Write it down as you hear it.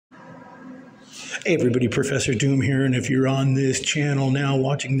Hey everybody, Professor Doom here, and if you're on this channel now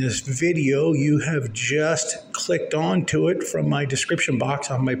watching this video, you have just clicked onto it from my description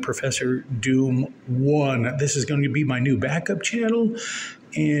box on my Professor Doom 1. This is going to be my new backup channel,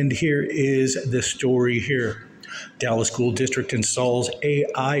 and here is the story here. Dallas School District installs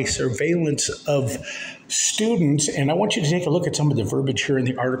AI surveillance of students, and I want you to take a look at some of the verbiage here in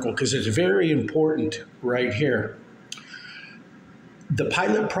the article because it's very important right here. The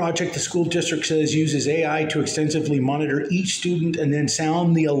pilot project, the school district says, uses AI to extensively monitor each student and then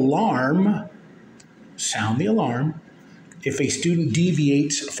sound the alarm if a student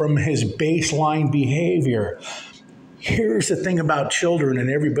deviates from his baseline behavior. Here's the thing about children, and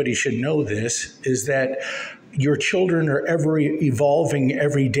everybody should know this, is that your children are ever evolving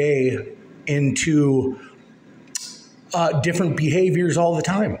every day into different behaviors all the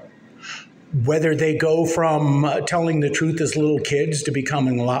time. Whether they go from telling the truth as little kids to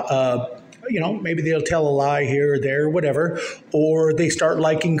becoming, maybe they'll tell a lie here or there, whatever, or they start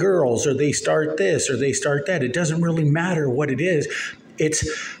liking girls, or they start this, or they start that. It doesn't really matter what it is. It's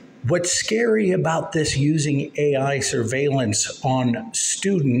what's scary about this using AI surveillance on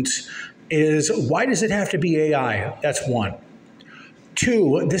students is, why does it have to be AI? That's one.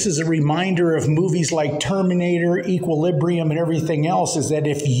 Two, this is a reminder of movies like Terminator, Equilibrium, and everything else, is that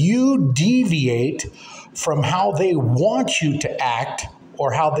if you deviate from how they want you to act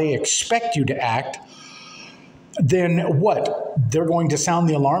or how they expect you to act, then what? They're going to sound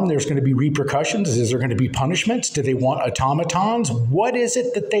the alarm. There's going to be repercussions. Is there going to be punishments? Do they want automatons? What is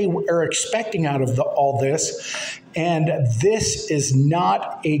it that they are expecting out of all this? And this is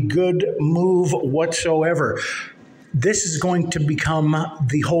not a good move whatsoever. This is going to become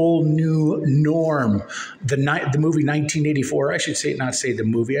the whole new norm. The movie 1984, I should not say the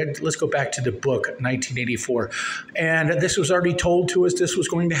movie. Let's go back to the book, 1984. And this was already told to us this was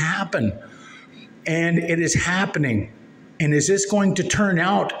going to happen. And it is happening. And is this going to turn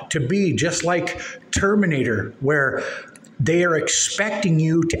out to be just like Terminator, where they are expecting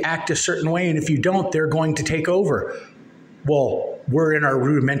you to act a certain way, and if you don't, they're going to take over? Well, we're in our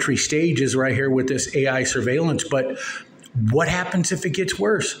rudimentary stages right here with this AI surveillance, but what happens if it gets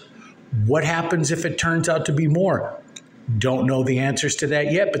worse? What happens if it turns out to be more? Don't know the answers to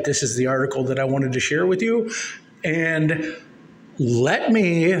that yet, but this is the article that I wanted to share with you. And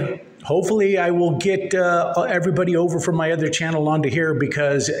hopefully I will get everybody over from my other channel onto here,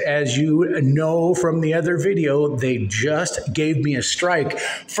 because as you know from the other video, they just gave me a strike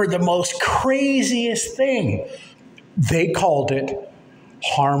for the most craziest thing. They called it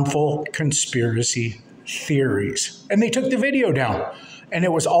harmful conspiracy theories. And they took the video down. And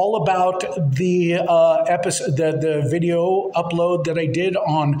it was all about the the video upload that I did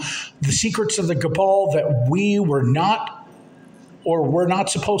on the secrets of the cabal that we're not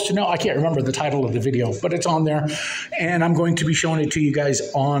supposed to know. I can't remember the title of the video, but it's on there. And I'm going to be showing it to you guys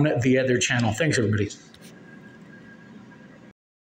on the other channel. Thanks, everybody.